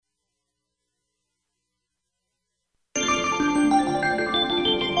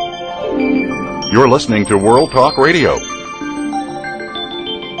You're listening to World Talk Radio.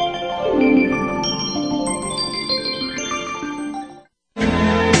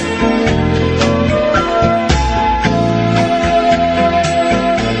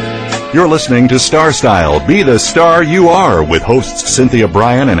 You're listening to Star Style, Be the Star You Are, with hosts Cynthia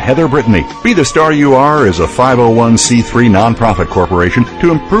Brian and Heather Brittany. Be the Star You Are is a 501c3 nonprofit corporation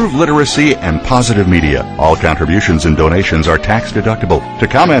to improve literacy and positive media. All contributions and donations are tax deductible. To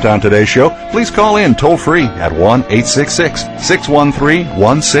comment on today's show, please call in toll-free at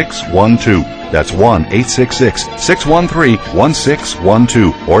 1-866-613-1612. That's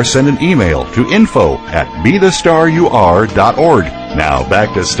 1-866-613-1612. Or send an email to info@bethestaryouare.org. Now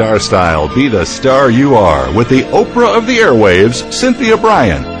back to Star Style, Be the Star You Are, with the Oprah of the airwaves, Cynthia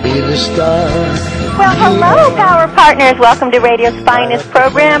Brian. Be the star. Well, hello, Power Partners. Welcome to Radio's finest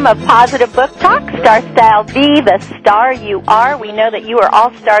program of positive book talk, Star Style, Be the Star You Are. We know that you are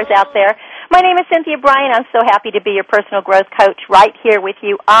all stars out there. My name is Cynthia Brian. I'm so happy to be your personal growth coach right here with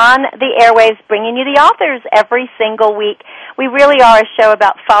you on the airwaves, bringing you the authors every single week. We really are a show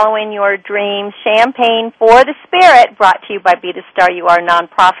about following your dreams. Champagne for the Spirit, brought to you by Be the Star You Are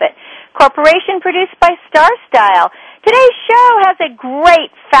nonprofit corporation, produced by Star Style. Today's show has a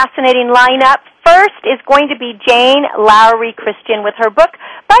great, fascinating lineup. First is going to be Jane Lowrey-Christian with her book,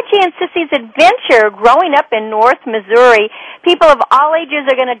 Budgie and Sissy's Adventure, Growing Up in North Missouri. People of all ages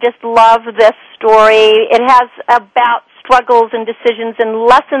are going to just love this story. It has about struggles and decisions and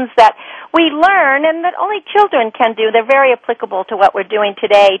lessons that we learn and that only children can do. They're very applicable to what we're doing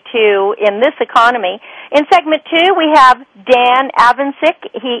today, too, in this economy. In segment 2, we have Dan Ivancic.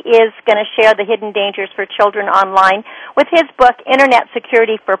 He is going to share the hidden dangers for children online with his book, Internet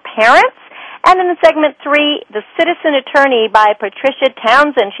Security for Parents. And in segment 3, The Citizen Attorney by Patricia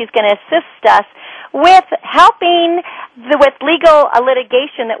Townsend. She's going to assist us with helping with legal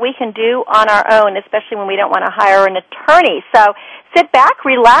litigation that we can do on our own, especially when we don't want to hire an attorney. So sit back,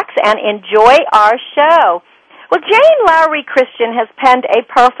 relax, and enjoy our show. Well, Jane Lowrey-Christian has penned a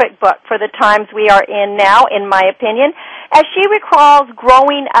perfect book for the times we are in now, in my opinion, as she recalls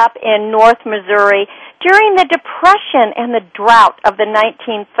growing up in North Missouri during the Depression and the drought of the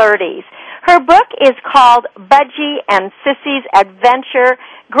 1930s. Her book is called Budgie and Sissy's Adventure,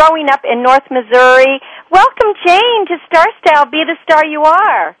 Growing Up in North Missouri. Welcome, Jane, to Star Style, Be the Star You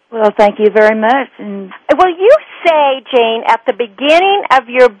Are. Well, thank you very much. Well, you say, Jane, at the beginning of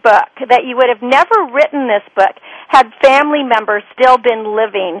your book that you would have never written this book had family members still been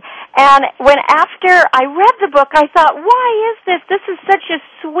living. And when after I read the book, I thought, why is this? This is such a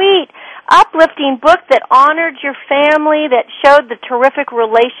sweet, uplifting book that honored your family, that showed the terrific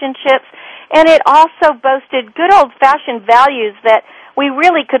relationships, and it also boasted good old-fashioned values that we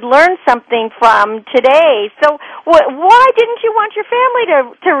really could learn something from today. So why didn't you want your family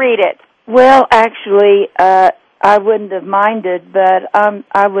to read it? Well, actually, I wouldn't have minded, but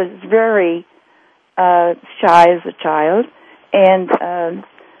I was very shy as a child, and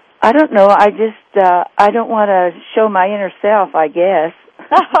I don't know, I don't want to show my inner self, I guess.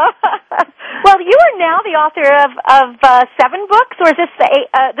 Well, you are now the author of 7 books, or is this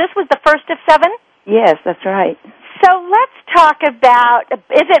this was the first of 7? Yes, that's right. So let's talk about,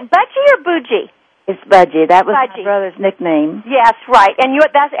 is it Budgie or Bougie? It's Budgie. That was Budgie. My brother's nickname. Yes, right. And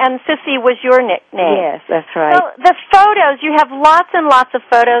and Sissy was your nickname. Yes, that's right. So the photos, you have lots and lots of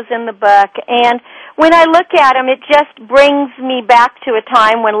photos in the book, and when I look at them, it just brings me back to a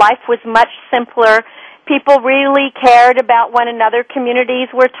time when life was much simpler. People really cared about one another.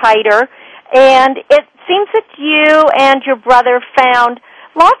 Communities were tighter. And it seems that you and your brother found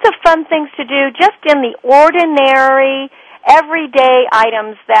lots of fun things to do just in the ordinary, everyday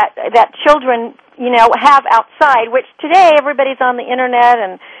items that children, have outside, which today everybody's on the Internet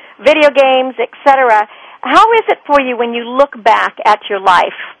and video games, etc. How is it for you when you look back at your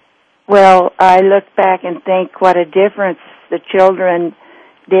life? Well, I look back and think what a difference the children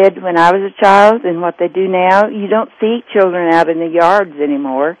did when I was a child and what they do now. You don't see children out in the yards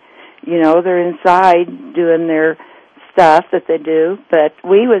anymore. They're inside doing their stuff that they do, but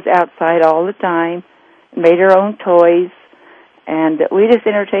we was outside all the time, made our own toys, and we just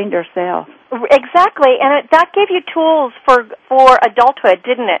entertained ourselves. Exactly, and that gave you tools for adulthood,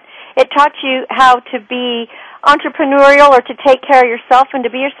 didn't it? It taught you how to be entrepreneurial or to take care of yourself and to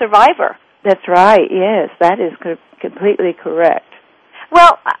be a survivor. That's right, yes, that is completely correct.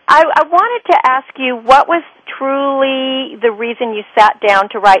 Well, I wanted to ask you what was truly the reason you sat down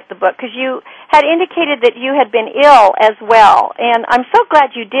to write the book, because you had indicated that you had been ill as well, and I'm so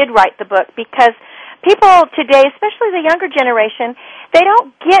glad you did write the book, because people today, especially the younger generation, they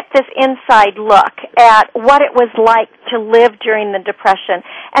don't get this inside look at what it was like to live during the Depression.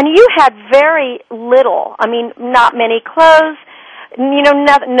 And you had very little. I mean, not many clothes,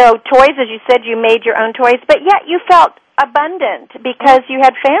 no toys. As you said, you made your own toys, but yet you felt abundant because you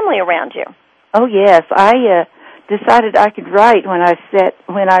had family around you. Oh, yes. I decided I could write when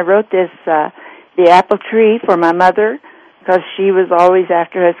I wrote this, The Apple Tree, for my mother, because she was always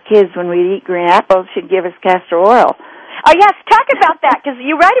after us kids. When we'd eat green apples, she'd give us castor oil. Oh, yes, talk about that, because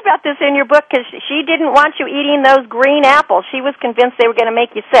you write about this in your book, because she didn't want you eating those green apples. She was convinced they were going to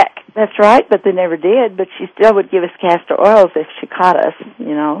make you sick. That's right, but they never did, but she still would give us castor oils if she caught us, Did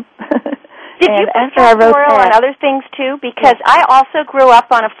you put castor oil on other things, too? Because I also grew up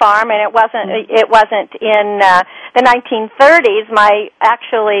on a farm, and it wasn't in the 1930s.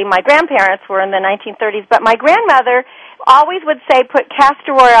 My grandparents were in the 1930s, but my grandmother always would say put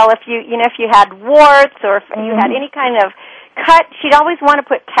castor oil if you had warts or if you had any kind of cut. She'd always want to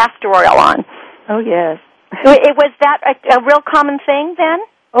put castor oil on. Oh, yes. Was that a real common thing then?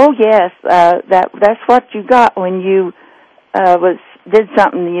 Oh, yes. That's what you got when you did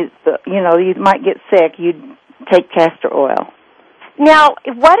something. You might get sick. You'd take castor oil. Now,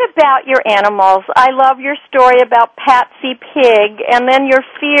 what about your animals? I love your story about Patsy Pig, and then your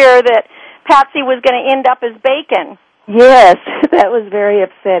fear that Patsy was going to end up as bacon. Yes, that was very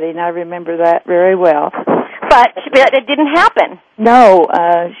upsetting. I remember that very well. But it didn't happen. No,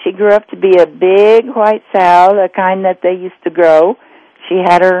 she grew up to be a big white sow, the kind that they used to grow. She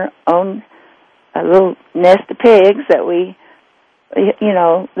had her own little nest of pigs that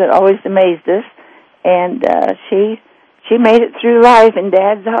that always amazed us. And she made it through life in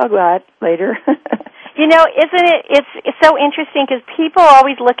Dad's hog lot later. Isn't it? It's so interesting because people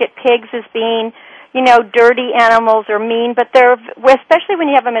always look at pigs as being, dirty animals or mean, but they're, especially when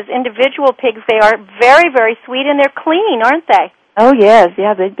you have them as individual pigs, they are very, very sweet and they're clean, aren't they? Oh, yes.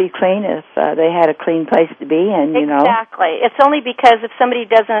 Yeah, they'd be clean if they had a clean place to be in, Exactly. It's only because if somebody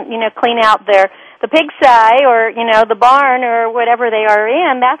doesn't, clean out the pigsty or, the barn or whatever they are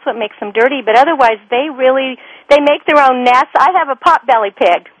in, that's what makes them dirty. But otherwise, they make their own nests. I have a potbelly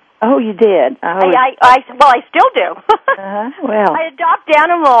pig. Oh, you did? I still do. Well, I adopt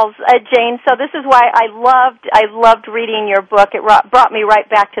animals, Jane, so this is why I loved reading your book. It brought me right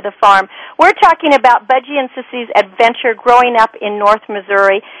back to the farm. We're talking about Budgie and Sissy's adventure growing up in North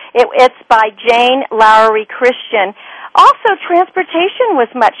Missouri. It's by Jane Lowrey-Christian. Also, transportation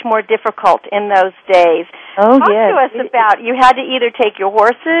was much more difficult in those days. Oh, Talk yes. to us about, you had to either take your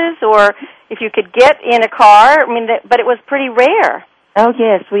horses or if you could get in a car, but it was pretty rare. Oh,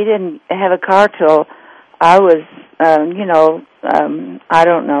 yes, we didn't have a car till I was, I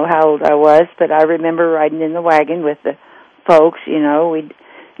don't know how old I was, but I remember riding in the wagon with the folks,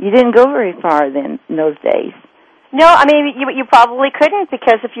 You didn't go very far then in those days. No, you probably couldn't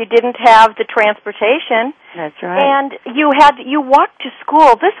because if you didn't have the transportation. That's right. And you walked to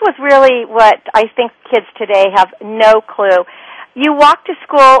school. This was really what I think kids today have no clue. You walked to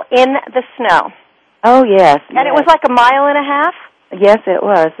school in the snow. Oh, yes. And it was like a mile and a half? Yes, it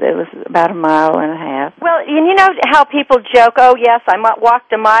was. It was about a mile and a half. Well, and you know how people joke, oh, yes, I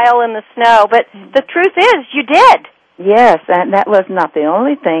walked a mile in the snow, but the truth is you did. Yes, and that was not the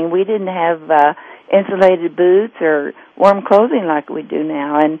only thing. We didn't have insulated boots or warm clothing like we do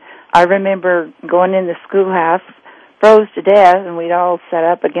now. And I remember going in the schoolhouse, froze to death, and we'd all set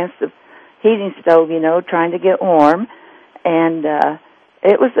up against the heating stove, trying to get warm. And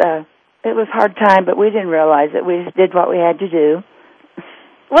it was a hard time, but we didn't realize it. We just did what we had to do.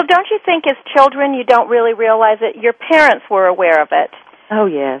 Well, don't you think as children you don't really realize it? Your parents were aware of it. Oh,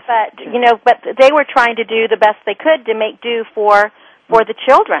 yes. But, but they were trying to do the best they could to make do for the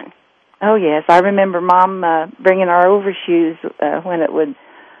children. Oh, yes. I remember Mom bringing our overshoes when it would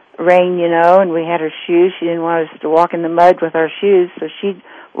rain, and we had her shoes. She didn't want us to walk in the mud with our shoes, so she'd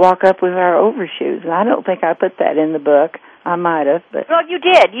walk up with our overshoes. And I don't think I put that in the book. I might have, but... Well, you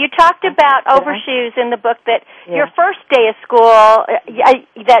did. You talked about overshoes in the book that your first day of school,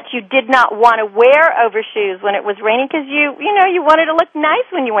 that you did not want to wear overshoes when it was raining because you wanted to look nice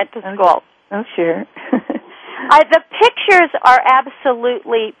when you went to school. Oh, sure. The pictures are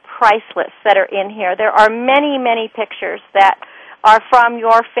absolutely priceless that are in here. There are many, many pictures that are from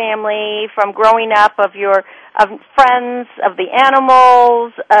your family, from growing up, of friends, of the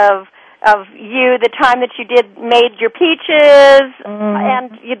animals, of you, the time that you made your peaches,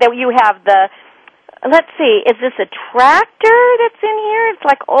 and you have let's see, is this a tractor that's in here? It's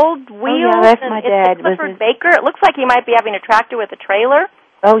like old wheels. Oh, yeah, that's my dad. It's Clifford Baker. It looks like he might be having a tractor with a trailer.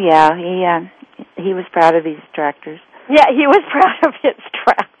 Oh, yeah, he was proud of his tractors. Yeah, he was proud of his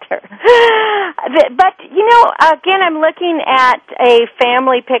tractor. either. But, again, I'm looking at a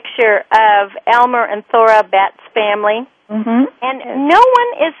family picture of Elmer and Thora Betts' family, and no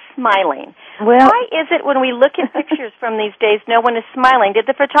one is smiling. Well, why is it when we look at pictures from these days, no one is smiling? Did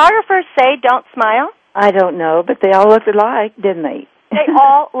the photographer say don't smile? I don't know, but they all looked alike, didn't they? They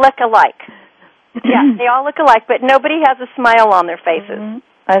all look alike. Yeah, they all look alike, but nobody has a smile on their faces.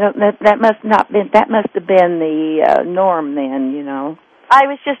 I don't. That must have been the norm then. I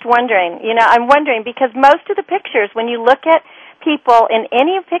was just wondering. I'm wondering because most of the pictures, when you look at people in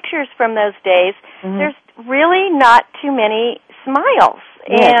any pictures from those days, there's really not too many smiles.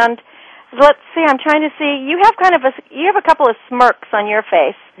 Yes. And let's see. I'm trying to see. You have a couple of smirks on your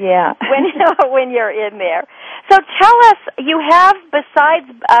face. Yeah. when you're in there. So tell us, you have, besides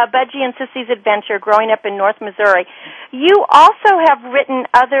Budgie and Sissy's Adventure, growing up in North Missouri, you also have written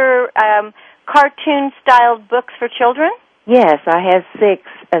other cartoon-styled books for children? Yes, I have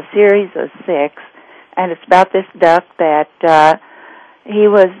a series of 6, and it's about this duck that he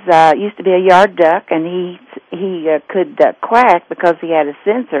was used to be a yard duck, and he could quack because he had a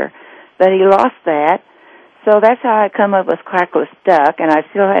sensor, but he lost that. So that's how I come up with Quackless Duck, and I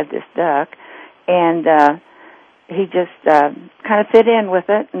still have this duck, and he just kind of fit in with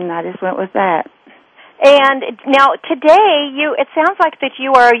it, and I just went with that. And now today, it sounds like that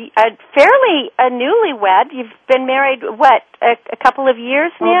you are a newlywed. You've been married, a couple of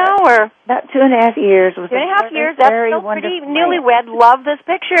years now, or about 2.5 years. 2.5 years. That's still pretty newlywed. Love this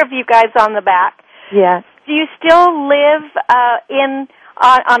picture of you guys on the back. Yes. Do you still live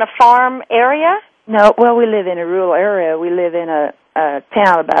on a farm area? No. Well, we live in a rural area. We live in a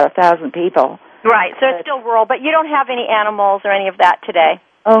town about 1,000 people. Right. So it's still rural, but you don't have any animals or any of that today.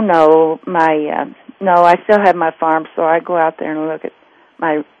 Oh no, no, I still have my farm, so I go out there and look at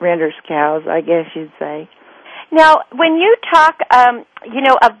my renter's cows, I guess you'd say. Now, when you talk,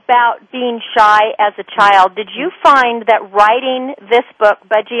 about being shy as a child, did you find that writing this book,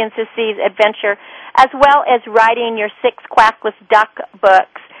 Budgie and Sissy's Adventure, as well as writing your 6 Quackless Duck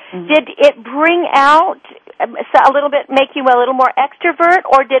books, did it bring out a little bit, make you a little more extrovert,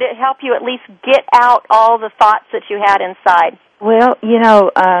 or did it help you at least get out all the thoughts that you had inside? Well,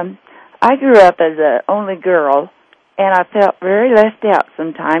 I grew up as an only girl, and I felt very left out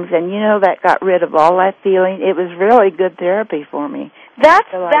sometimes, and that got rid of all that feeling. It was really good therapy for me. That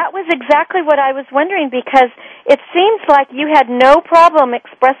was exactly what I was wondering, because it seems like you had no problem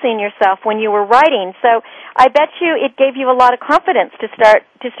expressing yourself when you were writing. So I bet you it gave you a lot of confidence to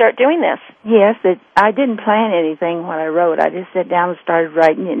start doing this. Yes, I didn't plan anything when I wrote. I just sat down and started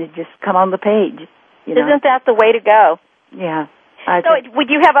writing, and it just come on the page. Isn't that the way to go? Yeah. Would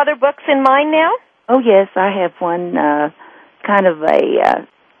you have other books in mind now? Oh, yes, I have one kind of a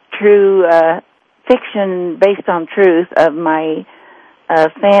true fiction based on truth of my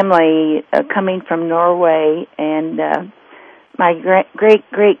family coming from Norway, and my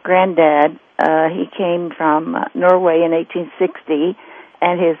great-great-granddad, he came from Norway in 1860,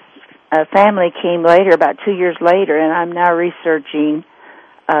 and his family came later, about 2 years later, and I'm now researching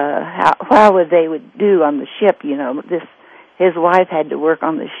how they would do on the ship, His wife had to work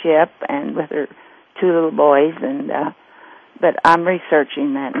on the ship and with her 2 little boys, and but I'm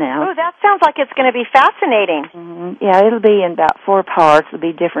researching that now. Oh, that sounds like it's going to be fascinating. Mm-hmm. Yeah, it'll be in about 4 parts. It'll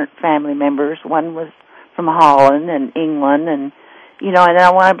be different family members. One was from Holland and England, and and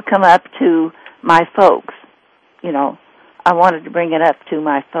I wanted to come up to my folks. I wanted to bring it up to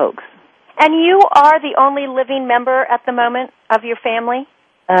my folks. And you are the only living member at the moment of your family?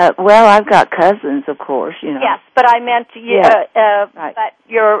 Well, I've got cousins, of course, Yes, but I meant you. Yes. Right. But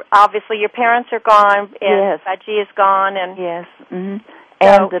obviously your parents are gone, and Yes. Budgie is gone, and yes. Mm-hmm.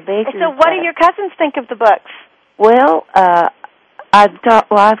 And the basis. So, what do your cousins think of the books? Well, I've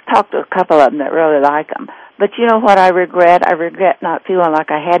talked to a couple of them that really like them. But you know what I regret? I regret not feeling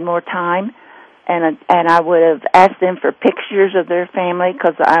like I had more time, and I would have asked them for pictures of their family,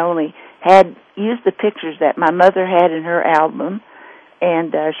 because I only had used the pictures that my mother had in her album.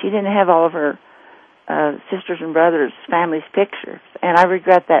 And she didn't have all of her sisters and brothers' family's pictures, and I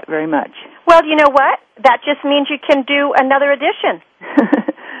regret that very much. Well, you know what? That just means you can do another edition.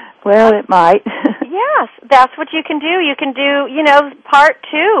 Well, it might. Yes, that's what you can do. You can do, part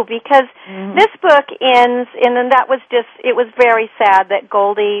 2, because this book ends, and then it was very sad that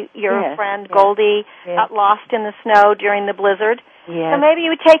Goldie, your friend Goldie, got lost in the snow during the blizzard. Yes. So maybe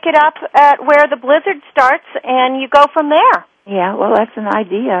you take it up at where the blizzard starts, and you go from there. Yeah, well, that's an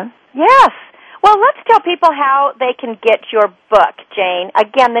idea. Yes. Well, let's tell people how they can get your book, Jane.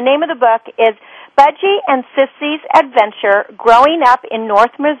 Again, the name of the book is Budgie and Sissy's Adventure, Growing Up in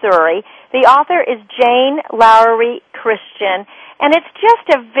North Missouri. The author is Jane Lowrey-Christian. And it's just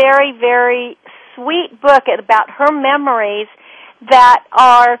a very, very sweet book about her memories that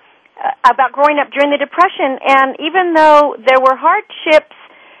are about growing up during the Depression. And even though there were hardships,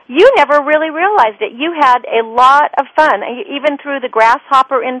 you never really realized it. You had a lot of fun, even through the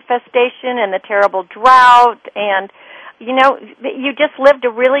grasshopper infestation and the terrible drought, and you just lived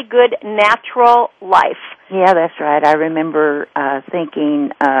a really good natural life. Yeah, that's right. I remember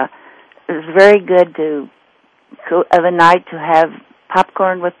thinking it was very good of a night to have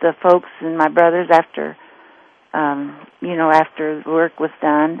popcorn with the folks and my brothers after work was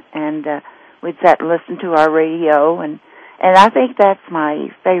done, and we'd sat and listen to our radio, and I think that's my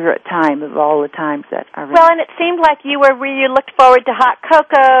favorite time of all the times that I remember. Well, and it seemed like you looked forward to hot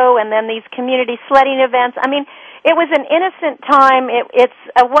cocoa and then these community sledding events. I mean, it was an innocent time. It's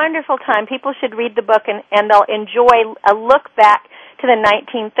a wonderful time. People should read the book, and they'll enjoy a look back to the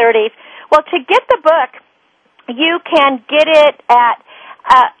 1930s. Well, to get the book, you can get it at,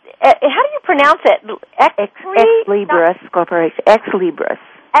 how do you pronounce it? Ex Libris Corporation. Ex Libris.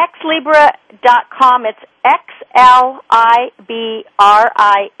 Exlibris.com. It's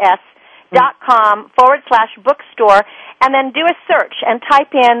XLIBRIS.com/bookstore, and then do a search and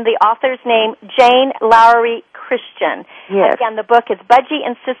type in the author's name, Jane Lowrey-Christian. Yes. Again, the book is Budgie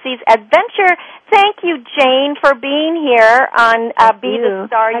and Sissy's Adventure. Thank you, Jane, for being here on Be the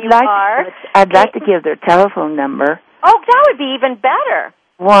Star You Are. I'd like to give their telephone number. Oh, that would be even better.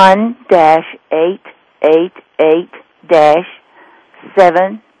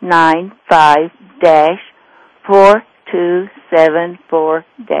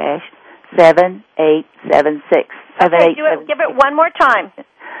 Okay, give it one more time.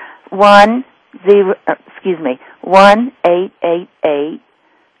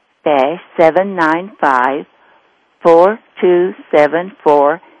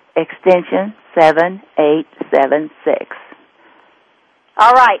 1-888-795-4274, extension 7876.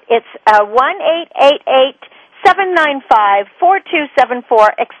 All right, it's 1-888-795-4274,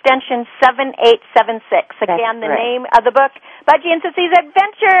 extension 7876. Again, the name of the book, Budgie and Sissy's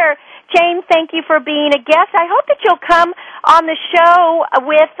Adventure. Jane, thank you for being a guest. I hope that you'll come on the show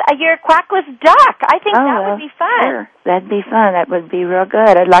with your quackless duck. I think that would be fun. Sure. That'd be fun. That would be real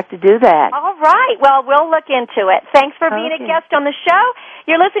good. I'd like to do that. All right. Well, we'll look into it. Thanks for being a guest on the show.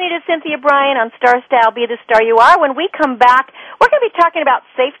 You're listening to Cynthia Brian on Star Style, Be the Star You Are. When we come back, we're going to be talking about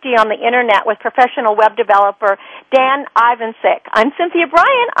safety on the Internet with professional web developer Dan Ivancic. I'm Cynthia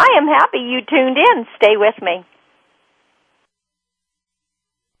Brian. I am happy you tuned in. Stay with me.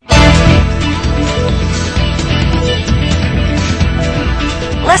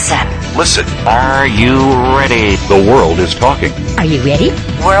 Listen. Are you ready? The world is talking. Are you ready?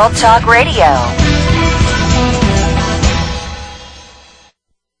 World Talk Radio.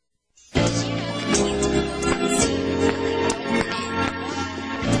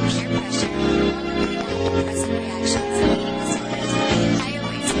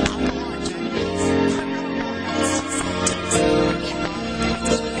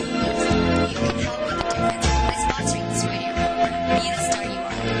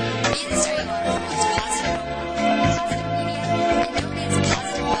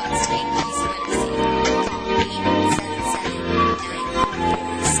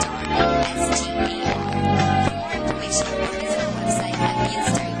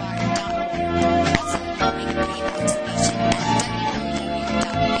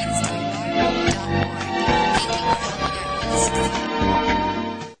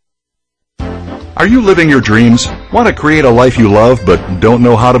 Are you living your dreams? Want to create a life you love but don't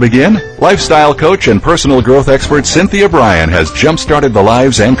know how to begin? Lifestyle coach and personal growth expert Cynthia Brian has jump-started the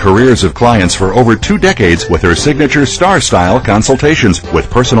lives and careers of clients for over 2 decades with her signature Star Style consultations with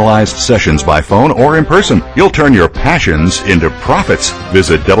personalized sessions by phone or in person. You'll turn your passions into profits.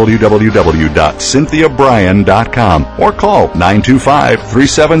 Visit www.cynthiabrian.com or call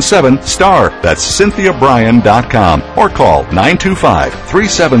 925-377-STAR. That's cynthiabrian.com or call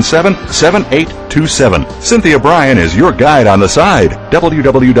 925-377-7827. Cynthia Brian is your guide on the side.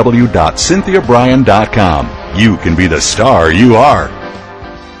 www.cynthiabrian.com. You can be the star you are.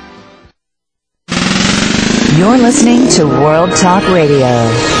 You're listening to World Talk Radio.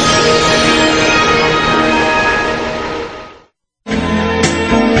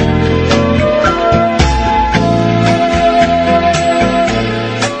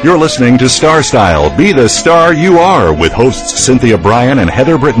 You're listening to Star Style, Be the Star You Are, with hosts Cynthia Brian and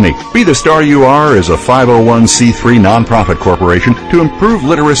Heather Brittany. Be the Star You Are is a 501c3 nonprofit corporation to improve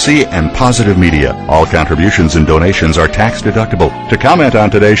literacy and positive media. All contributions and donations are tax deductible. To comment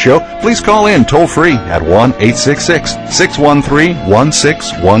on today's show, please call in toll-free at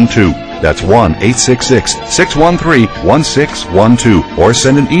 1-866-613-1612. That's 1-866-613-1612. Or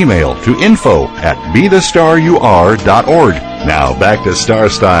send an email to info@BeTheStarYouAre.org. Now back to Star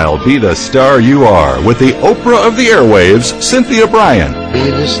Style, Be the Star You Are, with the Oprah of the airwaves, Cynthia Brian. Be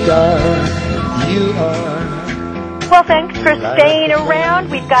the star you are. Well, thanks for staying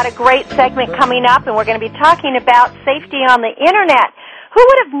around. We've got a great segment coming up, and we're going to be talking about safety on the Internet. Who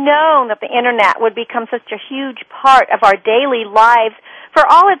would have known that the Internet would become such a huge part of our daily lives? For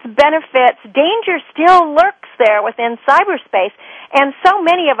all its benefits, danger still lurks there within cyberspace, and so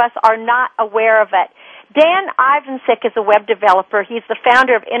many of us are not aware of it. Dan Ivancic is a web developer. He's the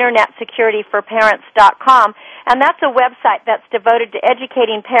founder of InternetSecurityForParents.com, and that's a website that's devoted to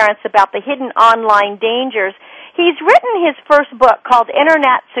educating parents about the hidden online dangers. He's written his first book called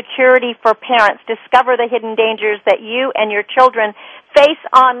Internet Security for Parents, Discover the Hidden Dangers That You and Your Children Face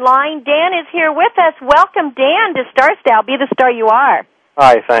Online. Dan is here with us. Welcome, Dan, to Star Style, Be the Star You Are.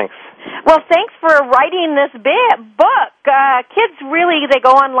 Hi, thanks. Well, thanks for writing this book. Kids really, they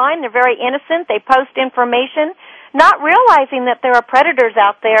go online, they're very innocent, they post information, not realizing that there are predators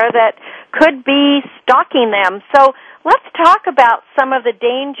out there that could be stalking them. So let's talk about some of the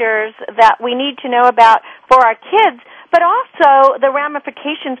dangers that we need to know about for our kids, but also the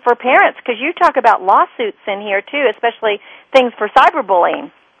ramifications for parents, because you talk about lawsuits in here, too, especially things for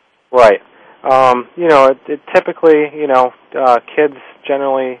cyberbullying. Right. Typically, kids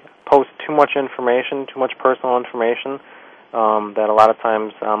generally post too much information, too much personal information that a lot of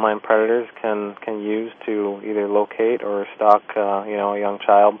times online predators can use to either locate or stalk, a young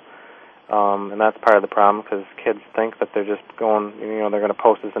child. And that's part of the problem, because kids think that they're just going, they're going to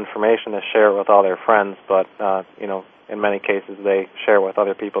post this information to share it with all their friends, but, in many cases they share it with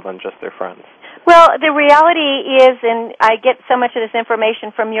other people than just their friends. Well, the reality is, and I get so much of this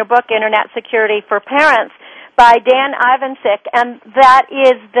information from your book, Internet Security for Parents, by Dan Ivancic, and that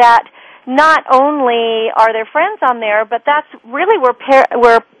is that not only are there friends on there, but that's really where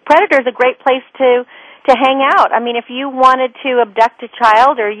predators a great place to hang out. I mean, if you wanted to abduct a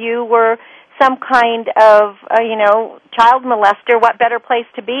child, or you were some kind of, child molester, what better place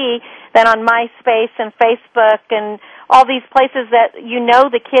to be than on MySpace and Facebook and all these places that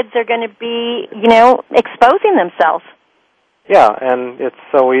the kids are going to be, exposing themselves. Yeah, and it's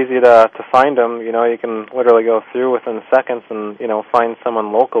so easy to find them. You can literally go through within seconds and, find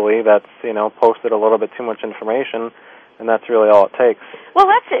someone locally that's, posted a little bit too much information, and that's really all it takes. Well,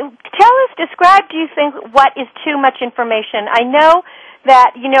 describe, do you think, what is too much information? I know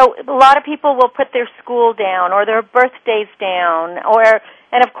that, a lot of people will put their school down or their birthdays down,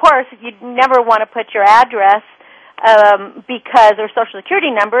 and of course, you'd never want to put your address or Social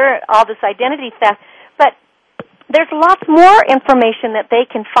Security number, all this identity theft, but there's lots more information that they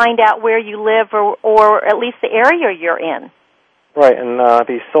can find out where you live or at least the area you're in. Right, and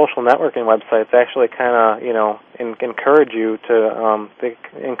these social networking websites actually kind of, encourage you to, they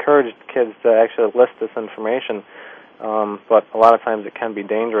encourage kids to actually list this information, but a lot of times it can be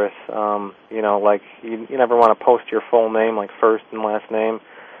dangerous. Like you never want to post your full name, like first and last name.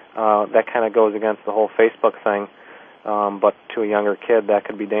 That kind of goes against the whole Facebook thing, but to a younger kid that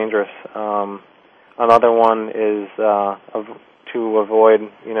could be dangerous. Another one is to avoid,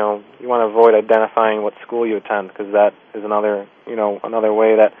 you want to avoid identifying what school you attend, because that is another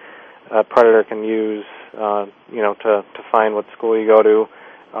way that a predator can use, to find what school you go to.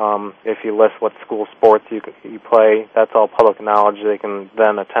 If you list what school sports you play, that's all public knowledge. They can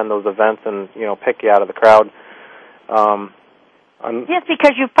then attend those events and, pick you out of the crowd. Yes,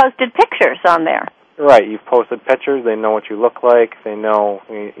 because you've posted pictures on there. Right, you've posted pictures. They know what you look like. They know,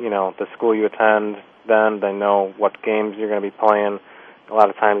 the school you attend. Then they know what games you're going to be playing. A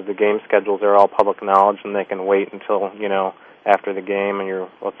lot of times the game schedules are all public knowledge, and they can wait until, after the game and you're,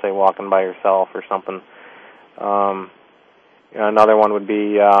 let's say, walking by yourself or something. Another one would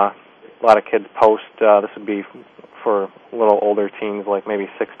be a lot of kids post, this would be for little older teens, like maybe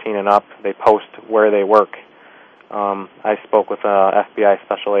 16 and up, they post where they work. I spoke with a FBI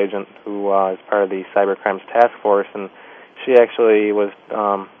special agent who is part of the Cybercrimes Task Force, and she actually was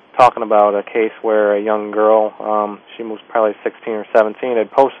talking about a case where a young girl, she was probably 16 or 17, had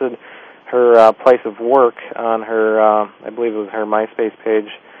posted her place of work on her, I believe it was her MySpace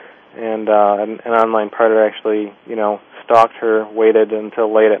page, and an online predator actually, stalked her, waited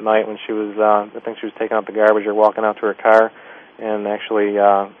until late at night when she was, I think she was taking out the garbage or walking out to her car, and actually,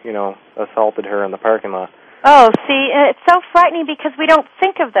 assaulted her in the parking lot. Oh, see, it's so frightening because we don't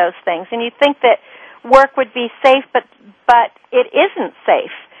think of those things, and you think that work would be safe, but it isn't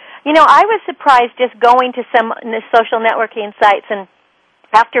safe. I was surprised just going to some social networking sites and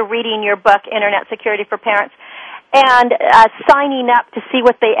after reading your book, Internet Security for Parents, and signing up to see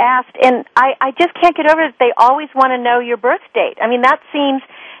what they asked. And I just can't get over that they always want to know your birth date. I mean, that's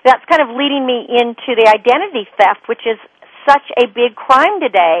kind of leading me into the identity theft, which is such a big crime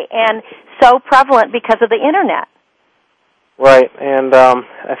today and so prevalent because of the Internet. Right, and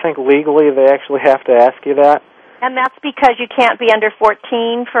I think legally they actually have to ask you that. And that's because you can't be under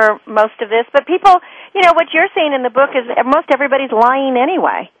 14 for most of this. But people, what you're saying in the book is most everybody's lying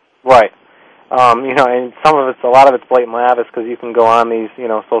anyway. Right. And a lot of it's blatant lavish because you can go on these,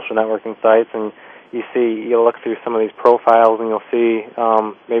 social networking sites and you'll look through some of these profiles and you'll see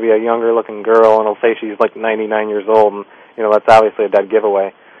maybe a younger-looking girl and it'll say she's like 99 years old, and that's obviously a dead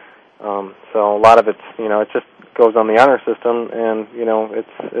giveaway. So a lot of it's, it just goes on the honor system, and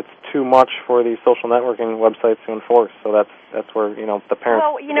it's too much for these social networking websites to enforce. So that's where the parents.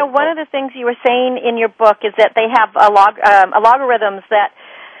 Well, one of the things you were saying in your book is that they have algorithms that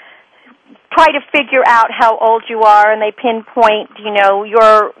try to figure out how old you are, and they pinpoint,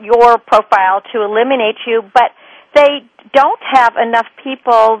 your profile to eliminate you, but they don't have enough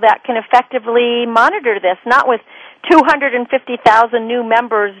people that can effectively monitor this, not with 250,000 new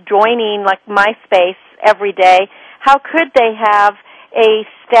members joining like MySpace every day. How could they have a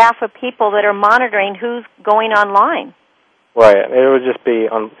staff of people that are monitoring who's going online? Right. It would just be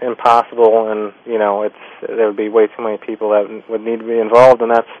impossible, and there would be way too many people that would need to be involved, and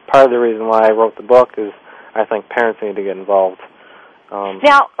that's part of the reason why I wrote the book. Is I think parents need to get involved.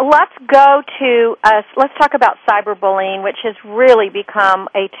 Now let's talk about cyberbullying, which has really become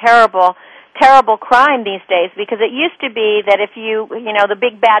a terrible crime these days, because it used to be that if the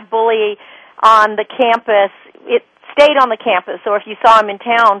big bad bully on the campus, it stayed on the campus, or if you saw him in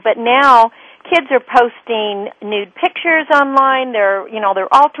town, but now kids are posting nude pictures online. They're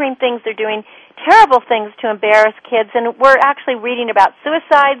altering things. They're doing terrible things to embarrass kids, and we're actually reading about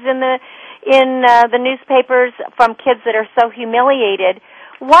suicides in the newspapers from kids that are so humiliated.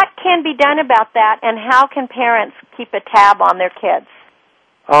 What can be done about that, and how can parents keep a tab on their kids?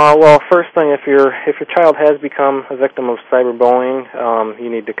 Well, first thing, if your child has become a victim of cyberbullying, you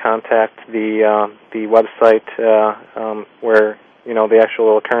need to contact the website where the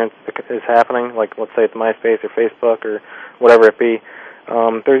actual occurrence is happening. Like, let's say it's MySpace or Facebook or whatever it be.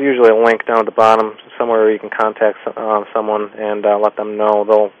 There's usually a link down at the bottom somewhere where you can contact someone and let them know.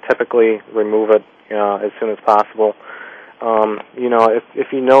 They'll typically remove it as soon as possible.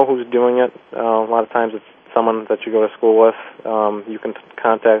 If you know who's doing it, a lot of times it's someone that you go to school with. You can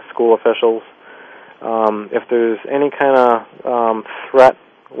contact school officials. If there's any kind of threat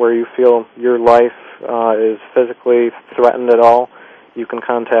where you feel your life is physically threatened at all, you can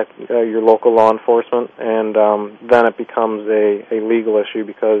contact your local law enforcement, and then it becomes a legal issue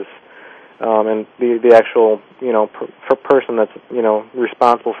because and the actual person that's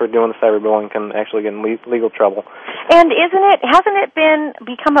responsible for doing the cyberbullying can actually get in legal trouble. And hasn't it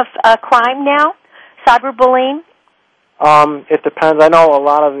become a crime now? Cyberbullying? It depends. I know a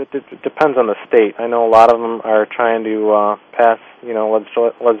lot of it depends on the state. I know a lot of them are trying to pass,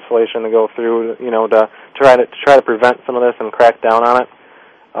 legislation to go through, to try to prevent some of this and crack down on it.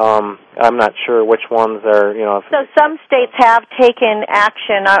 I'm not sure which ones are, So some states have taken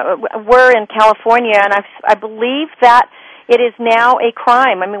action. We're in California, and I believe that it is now a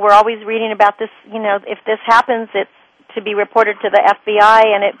crime. I mean, we're always reading about this. If this happens, it's to be reported to the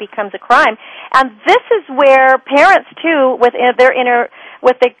FBI, and it becomes a crime. And this is where parents, too, with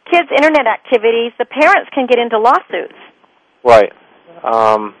the kids' internet activities, the parents can get into lawsuits. Right.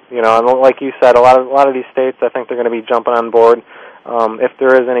 And like you said, a lot of these states, I think they're going to be jumping on board. If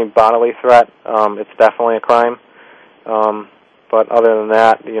there is any bodily threat, it's definitely a crime. But other than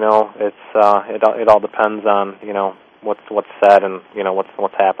that, it all depends on what's said and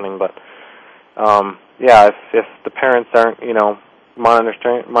what's happening. But if the parents aren't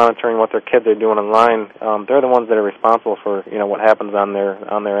monitoring what their kids are doing online, they're the ones that are responsible for what happens on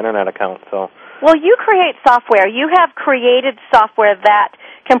their internet account. So. Well, you create software. You have created software that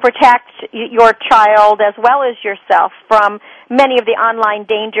can protect your child as well as yourself from many of the online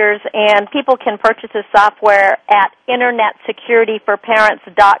dangers, and people can purchase this software at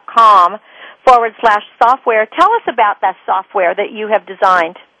internetsecurityforparents.com/software. Tell us about that software that you have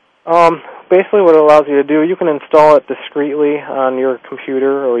designed. Basically what it allows you to do, you can install it discreetly on your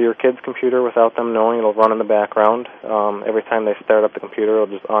computer or your kid's computer without them knowing. It'll run in the background. Every time they start up the computer, it'll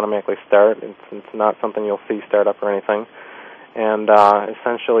just automatically start. It's not something you'll see start up or anything. And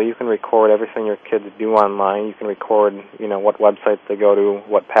essentially you can record everything your kids do online. You can record, what websites they go to,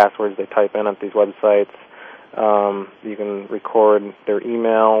 what passwords they type in at these websites. You can record their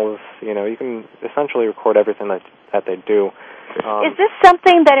emails. You can essentially record everything that they do. Is this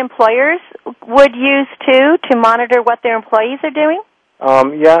something that employers would use, too, to monitor what their employees are doing?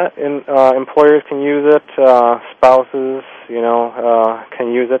 Employers can use it. Spouses,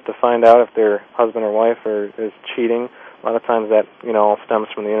 can use it to find out if their husband or wife is cheating. A lot of times that, stems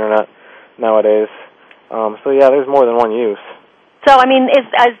from the Internet nowadays. There's more than one use. So,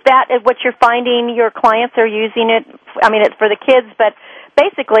 is that what you're finding your clients are using it? It's for the kids, but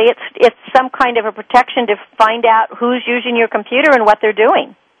basically it's some kind of a protection to find out who's using your computer and what they're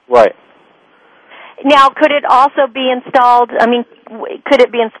doing. Right. Now, could it also be installed, could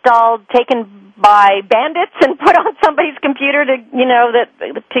it be installed, taken by bandits and put on somebody's computer to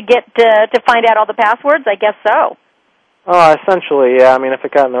find out all the passwords? I guess so. Essentially, yeah. If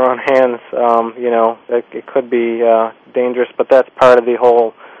it got in the wrong hands, it could be dangerous, but that's part of the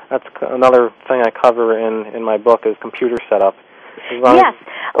whole, that's another thing I cover in my book is computer setup. Yes.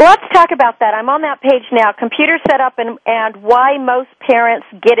 Let's talk about that. I'm on that page now, computer setup and why most parents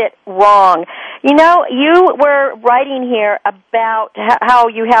get it wrong. You were writing here about how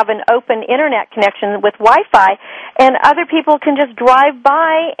you have an open Internet connection with Wi-Fi, and other people can just drive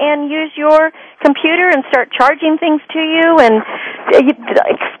by and use your computer and start charging things to you. And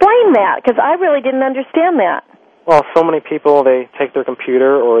explain that, because I really didn't understand that. Well, so many people, they take their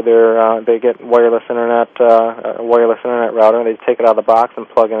computer or they get a wireless internet router, and they take it out of the box and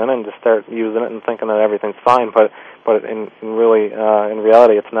plug it in and just start using it and thinking that everything's fine, but in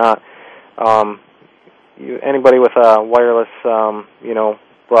reality it's not. Anybody with a wireless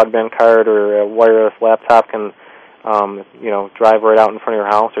broadband card or a wireless laptop can drive right out in front of your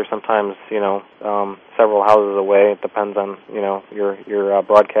house, or sometimes several houses away. It depends on your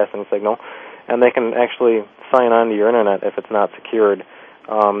broadcasting signal. And they can actually sign on to your Internet if it's not secured.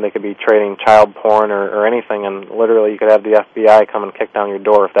 They could be trading child porn or anything, and literally you could have the FBI come and kick down your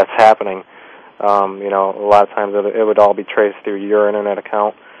door if that's happening. A lot of times it would all be traced through your Internet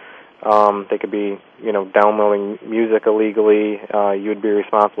account. They could be, downloading music illegally. You'd be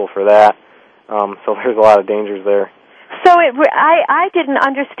responsible for that. So there's a lot of dangers there. So I didn't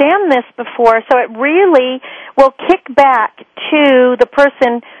understand this before, so it really will kick back to the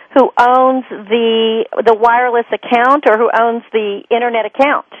person who owns the wireless account or who owns the Internet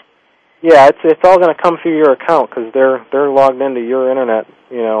account. Yeah, it's all going to come through your account because they're logged into your Internet,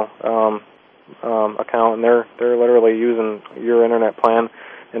 account, and they're literally using your Internet plan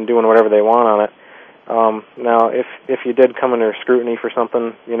and doing whatever they want on it. Now, if you did come under scrutiny for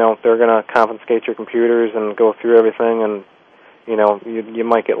something, they're going to confiscate your computers and go through everything, and you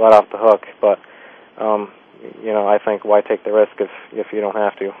might get let off the hook. But I think why take the risk if you don't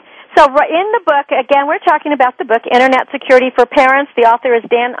have to? So in the book, again, we're talking about the book, Internet Security for Parents. The author is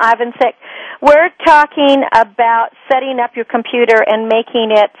Dan Ivancic. We're talking about setting up your computer and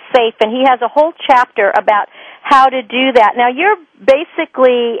making it safe, and he has a whole chapter about how to do that. Now, you're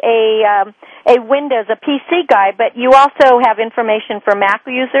basically a Windows, a PC guy, but you also have information for Mac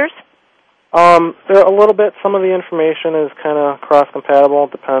users? There a little bit. Some of the information is kind of cross-compatible.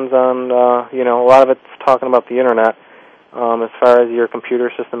 It depends on, a lot of it's talking about the Internet. As far as your computer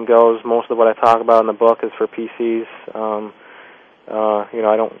system goes, most of what I talk about in the book is for PCs.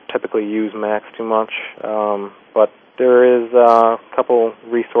 I don't typically use Macs too much, but there is a couple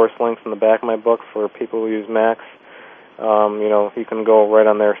resource links in the back of my book for people who use Macs. You can go right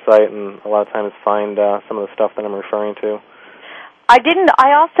on their site and a lot of times find some of the stuff that I'm referring to.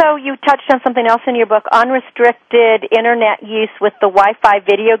 You touched on something else in your book, unrestricted Internet use with the Wi-Fi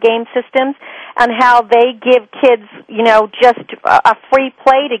video game systems, and how they give kids, just a free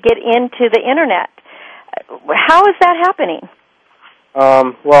play to get into the Internet. How is that happening?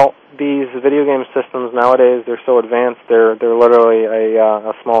 Well, these video game systems nowadays, they're so advanced, they're literally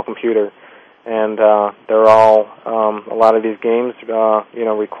a small computer. And they're all, a lot of these games,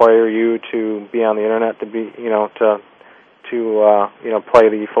 require you to be on the Internet to be, to play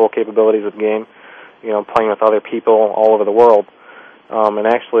the full capabilities of the game, playing with other people all over the world. And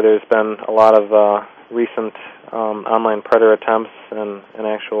actually there's been a lot of recent online predator attempts and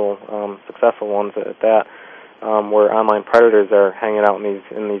actual successful ones at that, where online predators are hanging out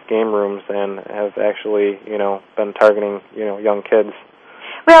in these game rooms and have actually, been targeting, young kids.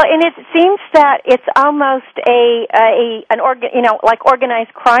 Well, and it seems that it's almost like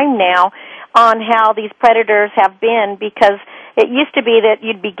organized crime now on how these predators have been, because it used to be that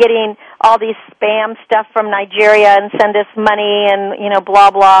you'd be getting all these spam stuff from Nigeria and send us money and blah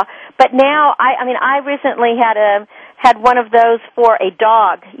blah. But now, I recently had one of those for a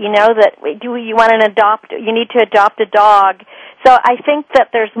dog. That you need to adopt a dog. So I think that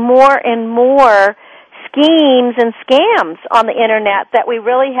there's more and more schemes and scams on the Internet that we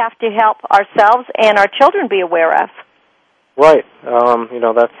really have to help ourselves and our children be aware of. Right.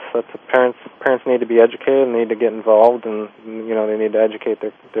 That's parents need to be educated and need to get involved, and they need to educate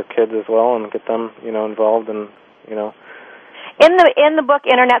their kids as well and get them involved and In the book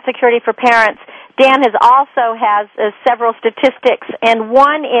Internet Security for Parents, Dan has several statistics, and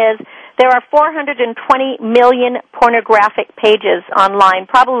one is there are 420 million pornographic pages online.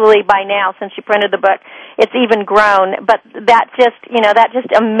 Probably by now, since you printed the book, it's even grown. But that just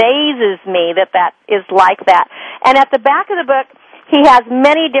amazes me that is like that. And at the back of the book, he has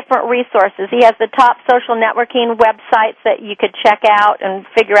many different resources. He has the top social networking websites that you could check out and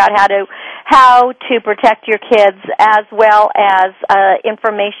figure out how to protect your kids, as well as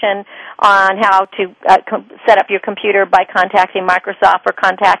information on how to set up your computer by contacting Microsoft or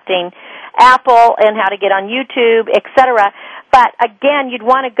contacting Apple, and how to get on YouTube, etc. But again, you'd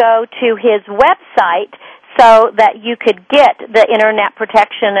want to go to his website so that you could get the Internet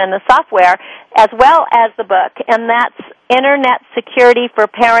protection and the software, as well as the book, and that's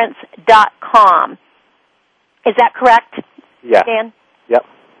InternetSecurityForParents.com. Is that correct, yeah. Dan? Yep.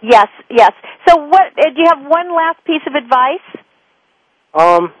 Yes. So what, do you have one last piece of advice?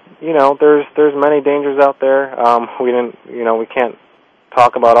 There's many dangers out there. We can't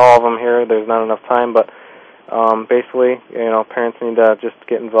talk about all of them here. There's not enough time, but basically, parents need to just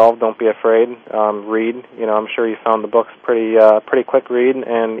get involved. Don't be afraid. Read. I'm sure you found the books pretty quick read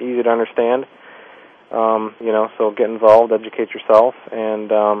and easy to understand. So get involved, educate yourself,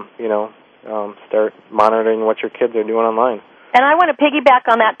 and start monitoring what your kids are doing online. And I want to piggyback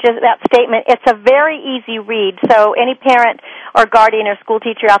on that statement. It's a very easy read. So any parent or guardian or school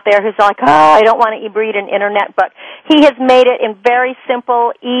teacher out there who's like, I don't want to read an Internet book, he has made it in very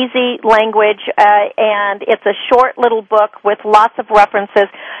simple, easy language, and it's a short little book with lots of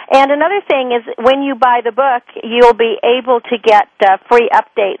references. And another thing is, when you buy the book, you'll be able to get free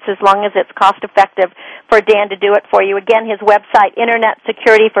updates as long as it's cost-effective for Dan to do it for you. Again, his website,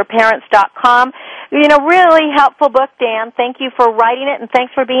 InternetSecurityForParents.com. Really helpful book, Dan. Thank you for writing it, and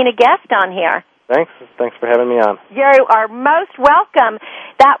thanks for being a guest on here. Thanks for having me on. You are most welcome.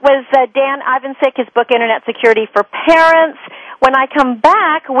 That was Dan Ivancic, his book, Internet Security for Parents. When I come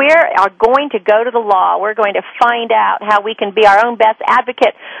back, we are going to go to the law. We're going to find out how we can be our own best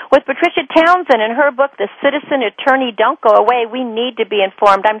advocate with Patricia Townsend and her book, The Citizen Attorney. Don't go away. We need to be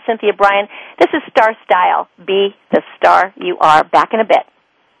informed. I'm Cynthia Brian. This is Star Style. Be the star you are. Back in a bit.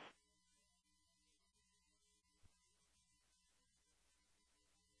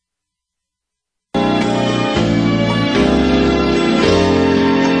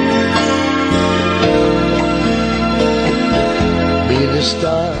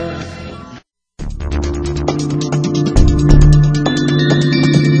 Star.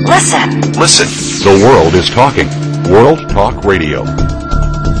 Listen. The world is talking. World Talk Radio.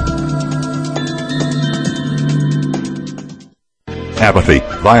 Apathy,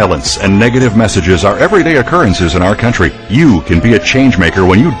 violence, and negative messages are everyday occurrences in our country. You can be a change maker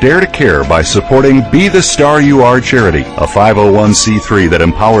when you dare to care by supporting Be the Star You Are charity, a 501c3 that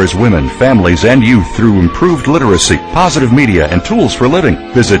empowers women, families, and youth through improved literacy, positive media, and tools for living.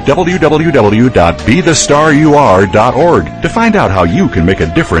 Visit www.BeTheStarYouAre.org to find out how you can make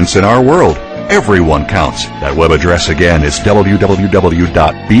a difference in our world. Everyone counts. That web address again is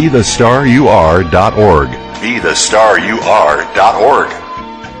www.BeTheStarYouAre.org. BeTheStarYouAre.org.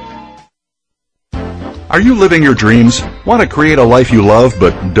 Are you living your dreams? Want to create a life you love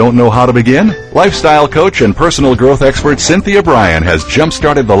but don't know how to begin? Lifestyle coach and personal growth expert Cynthia Brian has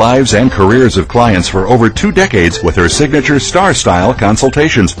jump-started the lives and careers of clients for over 2 decades with her signature Star Style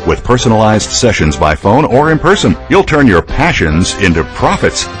consultations with personalized sessions by phone or in person. You'll turn your passions into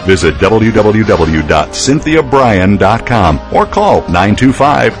profits. Visit www.CynthiaBrian.com or call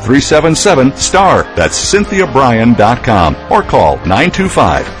 925-377-STAR. That's CynthiaBrian.com or call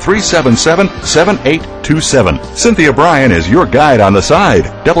 925-377-7827. Cynthia Brian is your guide on the side.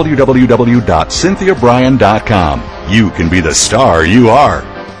 www.CynthiaBrian.com. You can be the star you are.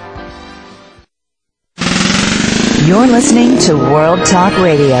 You're listening to World Talk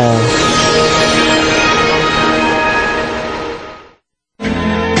Radio.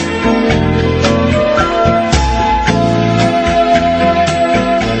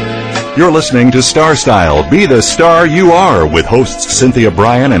 You're listening to Star Style, Be the Star You Are, with hosts Cynthia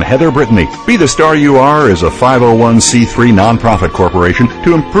Brian and Heather Brittany. Be the Star You Are is a 501c3 nonprofit corporation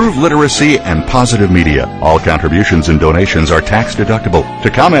to improve literacy and positive media. All contributions and donations are tax deductible. To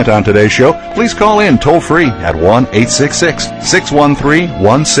comment on today's show, please call in toll-free at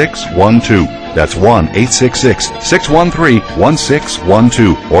 1-866-613-1612. That's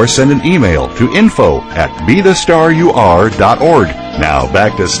 1-866-613-1612. Or send an email to info@BeTheStarYouAre.org. Now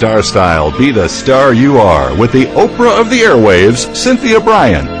back to Star Style, Be the Star You Are, with the Oprah of the airwaves, Cynthia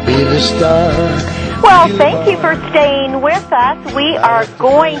Brian. Be the star. Well, thank you for staying with us. We are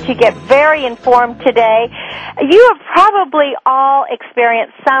going to get very informed today. You have probably all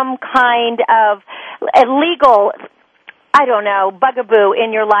experienced some kind of legal, bugaboo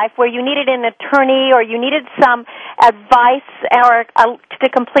in your life where you needed an attorney or you needed some advice or to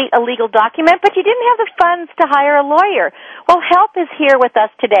complete a legal document, but you didn't have the funds to hire a lawyer. Well, help is here with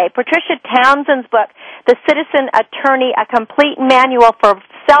us today. Patricia Townsend's book, The Citizen Attorney, A Complete Manual for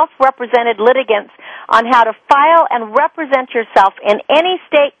Self-Represented Litigants on How to File and Represent Yourself in Any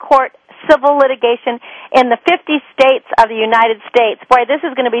State Court Civil Litigation in the 50 states of the United States. Boy, this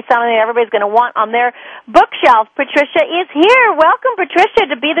is going to be something that everybody's going to want on their bookshelf. Patricia is here. Welcome,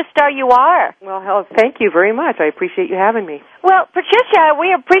 Patricia, to Be the Star You Are. Well, thank you very much. I appreciate you having me. Well, Patricia,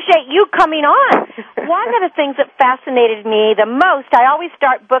 we appreciate you coming on. One of the things that fascinated me the most, I always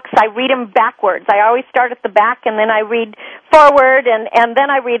start books, I read them backwards. I always start at the back, and then I read forward, and then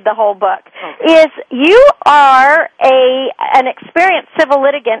I read the whole book, is you are an experienced civil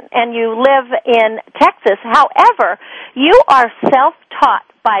litigant, and you live in Texas. However, you are self-taught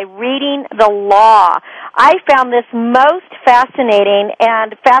by reading the law. I found this most fascinating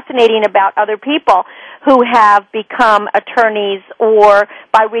about other people who have become attorneys, or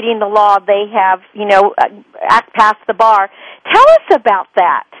by reading the law they have, act past the bar. Tell us about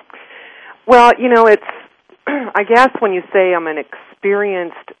that. Well, it's, I guess when you say I'm an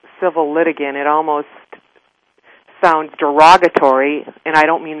experienced civil litigant, it almost sounds derogatory, and I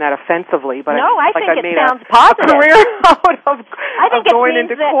don't mean that offensively, but I think it made sounds positive. A career out of going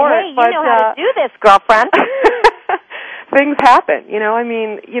into court. Hey, you know how to do this, girlfriend. Things happen,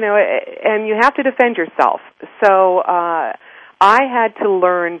 and you have to defend yourself. So I had to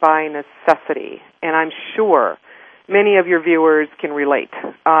learn by necessity, and I'm sure many of your viewers can relate.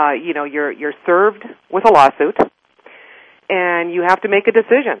 You're served with a lawsuit, and you have to make a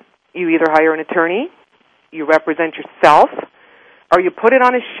decision. You either hire an attorney, you represent yourself, or you put it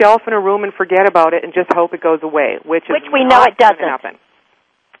on a shelf in a room and forget about it and just hope it goes away, which we know it doesn't happen.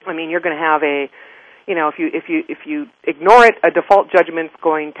 I mean, you're going to have if you ignore it, a default judgment's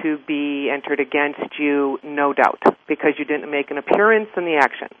going to be entered against you, no doubt, because you didn't make an appearance in the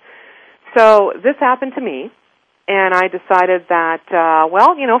action. So this happened to me, and I decided that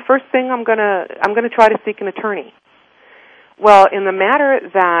first thing I'm going to try to seek an attorney. Well, in the matter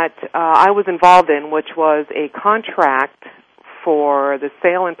that I was involved in, which was a contract for the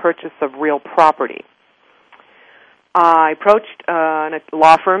sale and purchase of real property, I approached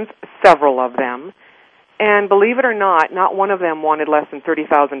law firms, several of them, and believe it or not one of them wanted less than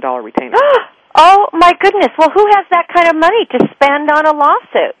 $30,000 retainer. Oh, my goodness. Well, who has that kind of money to spend on a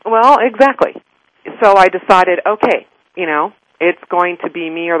lawsuit? Well, exactly. So I decided, okay, it's going to be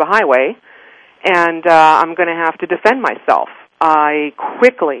me or the highway, and I'm going to have to defend myself. I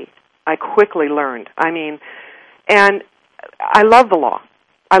quickly learned. And I love the law.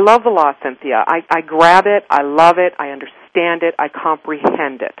 I love the law, Cynthia. I grab it. I love it. I understand it. I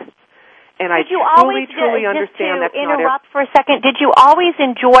comprehend it. And I truly understand that's not it. To interrupt for a second, did you always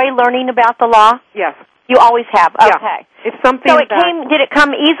enjoy learning about the law? Yes. You always have? Okay. Yeah. It's something did it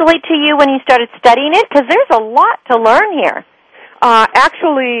come easily to you when you started studying it? Because there's a lot to learn here.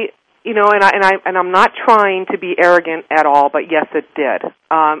 Actually, and I'm not trying to be arrogant at all, but yes, it did.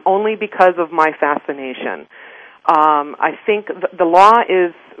 Only because of my fascination. I think the law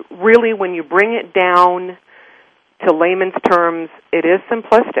is really, when you bring it down to layman's terms, it is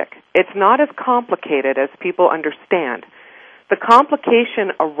simplistic. It's not as complicated as people understand. The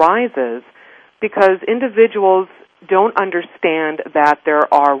complication arises because individuals don't understand that there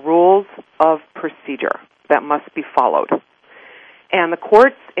are rules of procedure that must be followed. And the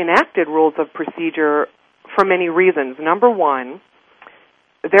courts enacted rules of procedure for many reasons. Number one,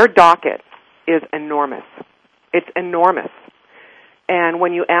 their docket is enormous. It's enormous. And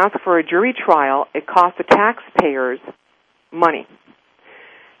when you ask for a jury trial, it costs the taxpayers money.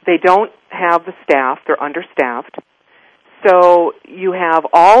 They don't have the staff. They're understaffed. So you have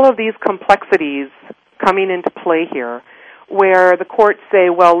all of these complexities coming into play here where the courts say,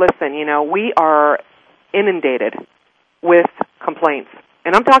 well, listen, we are inundated with complaints.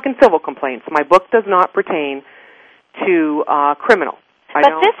 And I'm talking civil complaints. My book does not pertain to criminal.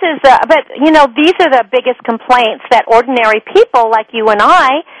 These are the biggest complaints that ordinary people like you and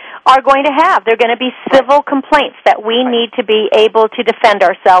I are going to have. They're going to be civil complaints that we need to be able to defend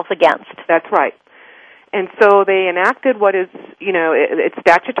ourselves against. That's right. And so they enacted what is, it's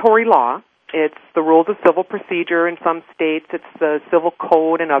statutory law, It's the rules of civil procedure in some states. It's the civil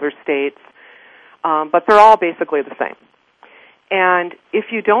code in other states. But they're all basically the same. And if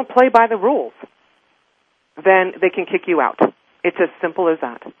you don't play by the rules, then they can kick you out. It's as simple as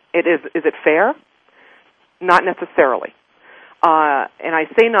that. Is it fair? Not necessarily. And I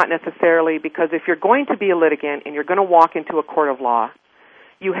say not necessarily because if you're going to be a litigant and you're going to walk into a court of law,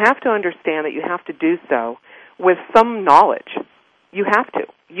 you have to understand that you have to do so with some knowledge. You have to.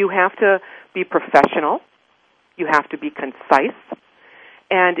 You have to be professional. You have to be concise.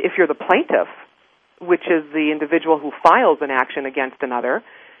 And if you're the plaintiff, which is the individual who files an action against another,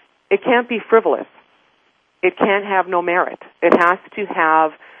 it can't be frivolous. It can't have no merit. There has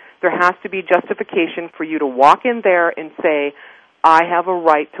to be justification for you to walk in there and say, I have a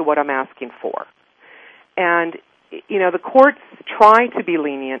right to what I'm asking for. And, the courts try to be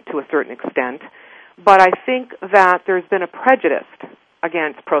lenient to a certain extent, but I think that there's been a prejudice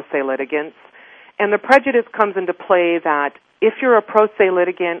against pro se litigants, and the prejudice comes into play that if you're a pro se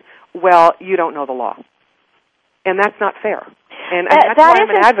litigant, well, you don't know the law. And that's not fair. And that's why I'm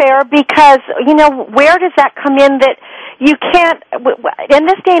an advocate. That isn't fair because, where does that come in that you can't, in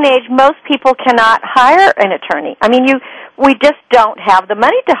this day and age, most people cannot hire an attorney. I mean, we just don't have the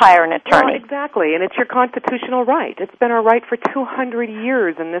money to hire an attorney. Well, exactly, and it's your constitutional right. It's been our right for 200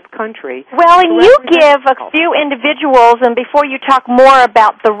 years in this country. Well, and you give a few individuals, and before you talk more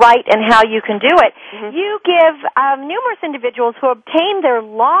about the right and how you can do it, you give numerous individuals who obtained their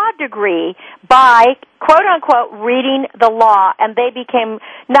law degree by, quote-unquote, reading the law, and they became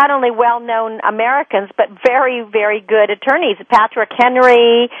not only well-known Americans, but very, very good attorneys. Patrick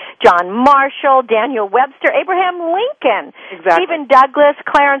Henry, John Marshall, Daniel Webster, Abraham Lincoln, Stephen Douglas,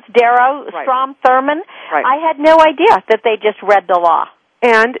 Clarence Darrow, Strom Thurmond. Right. I had no idea that they just read the law.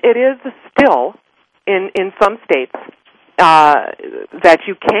 And it is still, in some states, that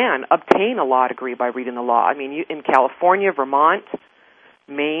you can obtain a law degree by reading the law. I mean, in California, Vermont,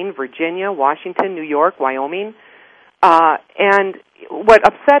 Maine, Virginia, Washington, New York, Wyoming. And what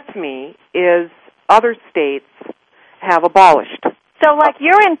upsets me is other states have abolished. So, like,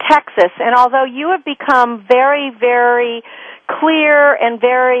 you're in Texas, and although you have become very, very clear and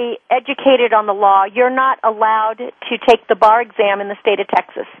very educated on the law, you're not allowed to take the bar exam in the state of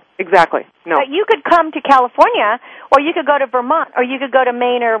Texas. Exactly. No. But you could come to California, or you could go to Vermont, or you could go to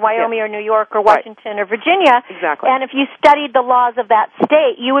Maine or Wyoming or New York or Washington or Virginia. Exactly. And if you studied the laws of that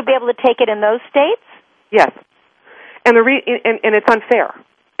state, you would be able to take it in those states? Yes. And and it's unfair.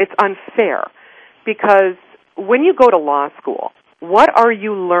 It's unfair because when you go to law school, what are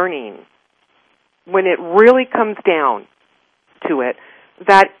you learning when it really comes down to it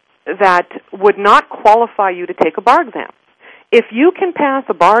that would not qualify you to take a bar exam? If you can pass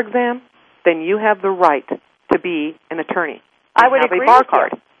a bar exam, then you have the right to be an attorney. I would agree with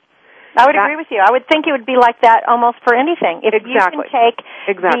you. I would agree with you. I would think it would be like that almost for anything. If you can take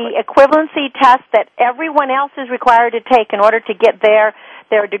the equivalency test that everyone else is required to take in order to get their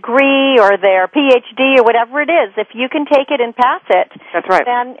degree or their PhD or whatever it is, if you can take it and pass it, that's right,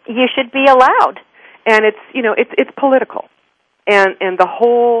 then you should be allowed. And it's political. And the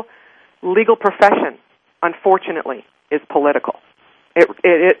whole legal profession, unfortunately, is political. It's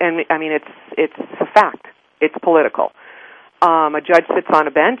a fact. It's political. A judge sits on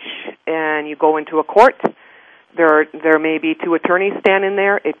a bench, and you go into a court. There may be two attorneys standing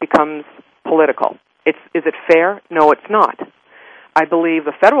there. It becomes political. Is it fair? No, it's not. I believe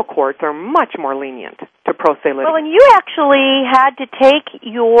the federal courts are much more lenient to pro se litigants. Well, and you actually had to take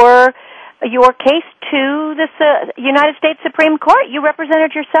your case to the United States Supreme Court. You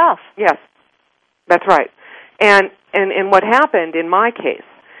represented yourself. Yes, that's right. And what happened in my case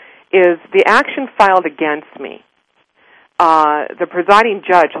is the action filed against me, the presiding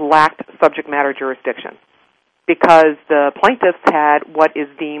judge lacked subject matter jurisdiction because the plaintiffs had what is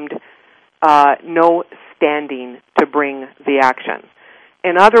deemed no standing to bring the action.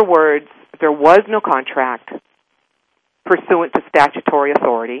 In other words, there was no contract pursuant to statutory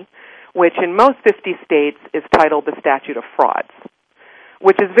authority, which in most 50 states is titled the Statute of Frauds,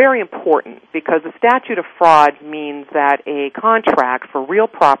 which is very important because the Statute of Frauds means that a contract for real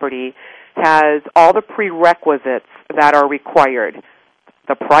property has all the prerequisites that are required.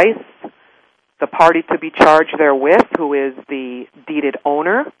 The price, the party to be charged therewith, who is the deeded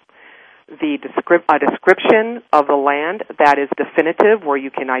owner, a description of the land that is definitive, where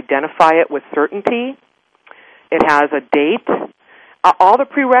you can identify it with certainty. It has a date, all the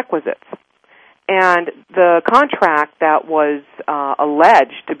prerequisites. And the contract that was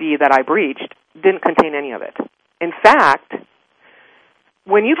alleged to be that I breached didn't contain any of it. In fact,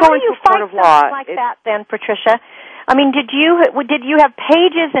 when you go into a court of law, like that, then, Patricia, I mean, did you have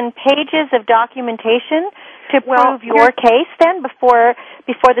pages and pages of documentation to prove your case then before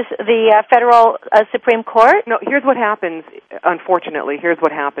the federal Supreme Court? No, here's what happens. Unfortunately, here's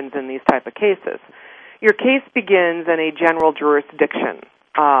what happens in these type of cases. Your case begins in a general jurisdiction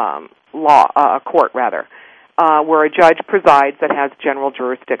court, where a judge presides that has general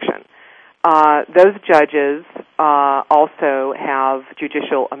jurisdiction. Those judges also have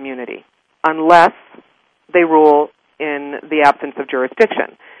judicial immunity, unless they rule in the absence of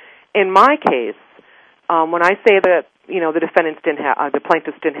jurisdiction. In my case, when I say that the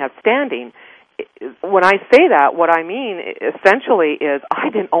plaintiffs didn't have standing, when I say that, what I mean essentially is I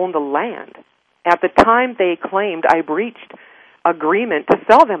didn't own the land. At the time they claimed I breached agreement to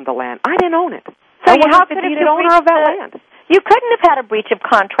sell them the land, I didn't own it. So you wasn't the deeded owner of that land. You couldn't have had a breach of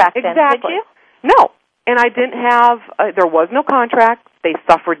contract then, could you? No. And I didn't have, there was no contract, they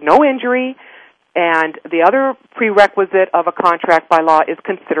suffered no injury, and the other prerequisite of a contract by law is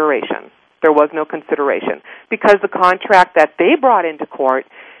consideration. There was no consideration, because the contract that they brought into court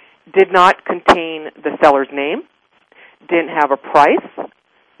did not contain the seller's name, didn't have a price,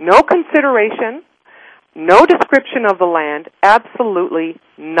 no consideration, no description of the land, absolutely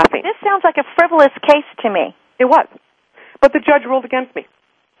nothing. This sounds like a frivolous case to me. It was. But the judge ruled against me.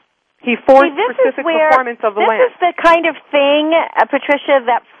 He forced specific performance of the land. This is the kind of thing, Patricia,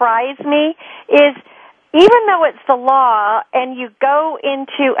 that fries me, is even though it's the law and you go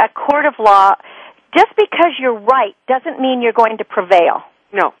into a court of law, just because you're right doesn't mean you're going to prevail.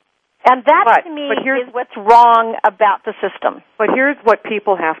 No. And that, to me, is what's wrong about the system. But here's what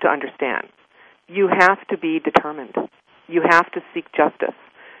people have to understand. You have to be determined. You have to seek justice.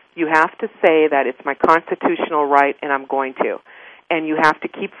 You have to say that it's my constitutional right and I'm going to. And you have to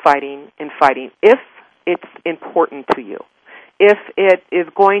keep fighting and fighting if it's important to you, if it is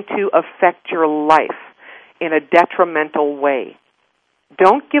going to affect your life in a detrimental way.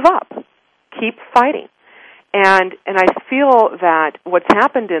 Don't give up. Keep fighting. And I feel that what's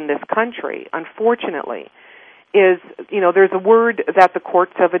happened in this country, unfortunately, is, there's a word that the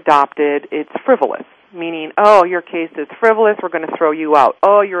courts have adopted. It's frivolous, meaning, oh, your case is frivolous, we're going to throw you out.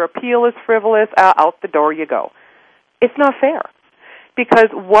 Oh, your appeal is frivolous, out the door you go. It's not fair, because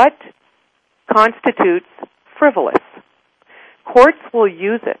what constitutes frivolous? Courts will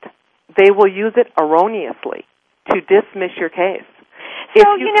use it. They will use it erroneously to dismiss your case. So,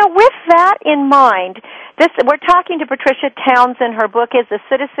 with that in mind, we're talking to Patricia Townsend. Her book is The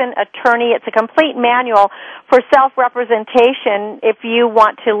Citizen Attorney. It's a complete manual for self-representation if you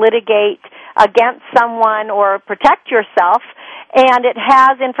want to litigate against someone or protect yourself. And it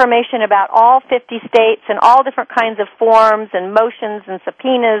has information about all 50 states and all different kinds of forms and motions and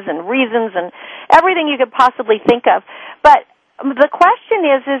subpoenas and reasons and everything you could possibly think of. But the question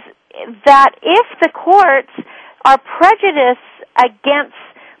is that if the courts are prejudiced against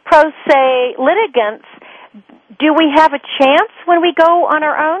pro se litigants, do we have a chance when we go on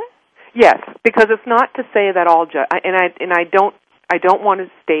our own? Yes, because it's not to say that all I don't want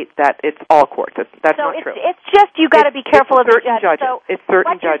to state that it's all courts. That's not true. It's just you got to be careful of the judge. So it's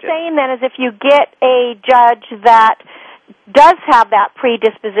certain what judges. What you're saying then is if you get a judge that does have that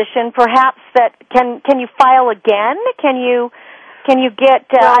predisposition, perhaps can you file again? Can you get?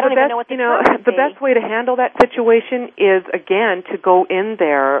 I don't even know what the best way to handle that situation is, again, to go in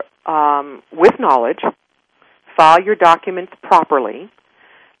there with knowledge, file your documents properly,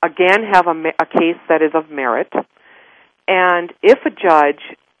 again have a case that is of merit, and if a judge,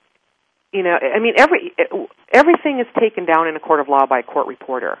 everything is taken down in a court of law by a court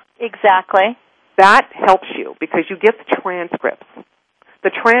reporter. Exactly. That helps you because you get the transcripts. The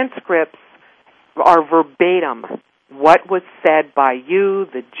transcripts are verbatim. What was said by you,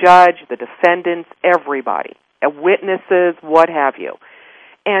 the judge, the defendants, everybody, witnesses, what have you.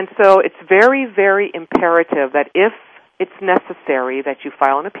 And so it's very, very imperative that if it's necessary that you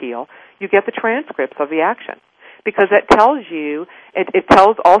file an appeal, you get the transcripts of the action. Because it tells you, it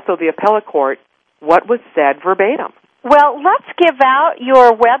tells also the appellate court what was said verbatim. Well, let's give out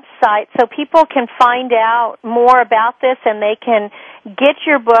your website so people can find out more about this and they can get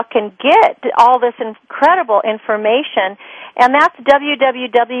your book and get all this incredible information. And that's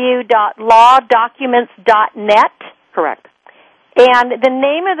www.lawdocuments.net. Correct. And the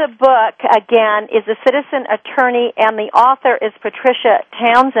name of the book, again, is The Citizen Attorney, and the author is Patricia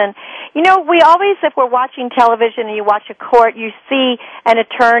Townsend. We always, if we're watching television and you watch a court, you see an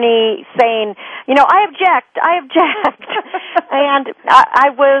attorney saying, I object. And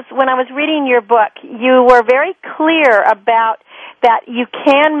when I was reading your book, you were very clear about that you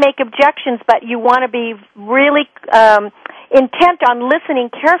can make objections, but you want to be really intent on listening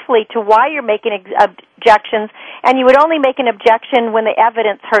carefully to why you're making objections, and you would only make an objection when the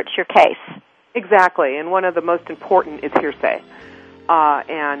evidence hurts your case. Exactly, and one of the most important is hearsay.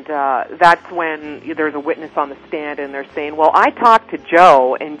 And that's when there's a witness on the stand and they're saying, well, I talked to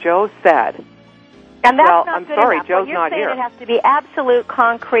Joe, and Joe said... And that's well, not I'm good sorry, enough. Joe's not here. It has to be absolute,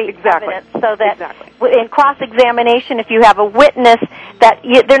 concrete evidence, so that Exactly. in cross-examination, if you have a witness, that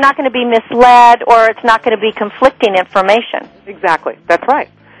they're not going to be misled, or it's not going to be conflicting information. Exactly, that's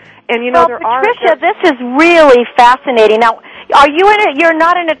right. And you well, know, Patricia, this is really fascinating. Now, you're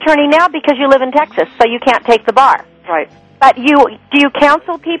not an attorney now because you live in Texas, so you can't take the bar. Right. But do you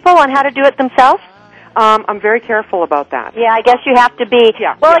counsel people on how to do it themselves? I'm very careful about that. Yeah, I guess you have to be.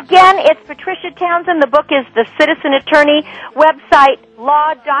 Yeah. Well, again, it's Patricia Townsend. The book is The Citizen Attorney. Website,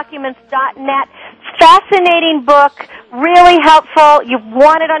 lawdocuments.net. Fascinating book, really helpful. You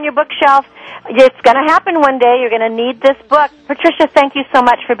want it on your bookshelf. It's going to happen one day. You're going to need this book. Patricia, thank you so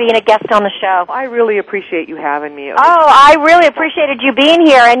much for being a guest on the show. I really appreciate you having me. Oh, I really appreciated you being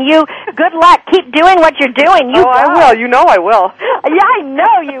here, and you, good luck. Keep doing what you're doing. I will. You know I will. Yeah, I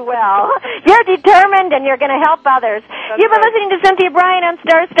know you will. You're determined, and you're going to help others. You've been listening to Cynthia Brian on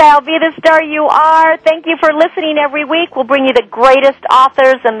Star Style. Be the star you are. Thank you for listening every week. We'll bring you the greatest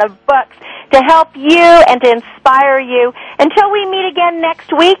authors and the books to help you and to inspire you. Until we meet again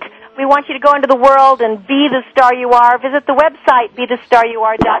next week, we want you to go into the world and be the star you are. Visit the website,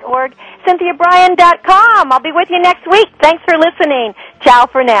 BeTheStarYouAre.org, CynthiaBrian.com. I'll be with you next week. Thanks for listening. Ciao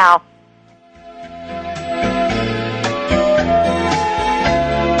for now.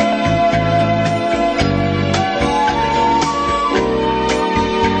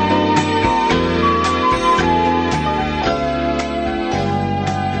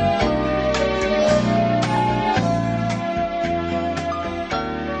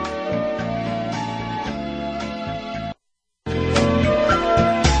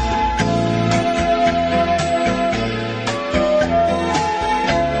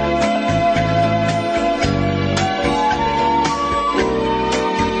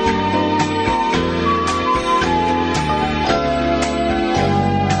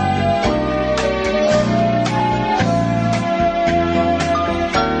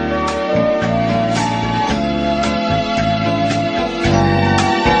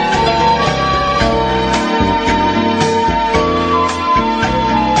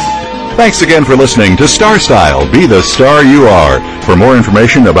 Thanks again for listening to Star Style, Be the Star You Are. For more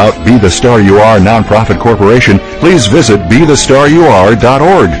information about Be the Star You Are Nonprofit Corporation, please visit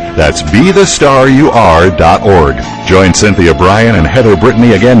BeTheStarYouAre.org. That's BeTheStarYouAre.org. Join Cynthia Brian and Heather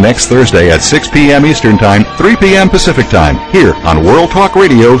Brittany again next Thursday at 6 p.m. Eastern Time, 3 p.m. Pacific Time, here on World Talk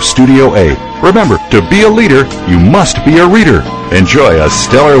Radio, Studio A. Remember, to be a leader, you must be a reader. Enjoy a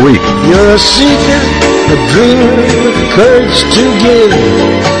stellar week. You're a seeker, a dreamer, with the courage to give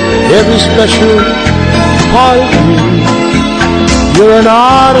every special part of you. You're an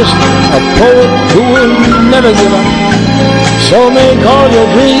artist, a poet who will never give up. So make all your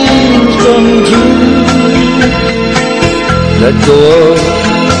dreams come true. Let go of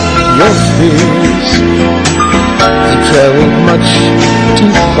your fears. You traveled much too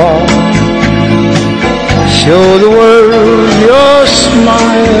far. Show the world your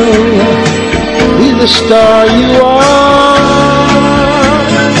smile. Be the star you are.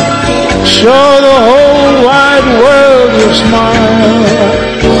 Show the whole wide world your smile.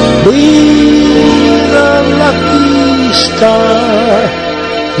 Be the lucky star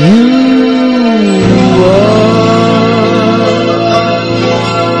you are.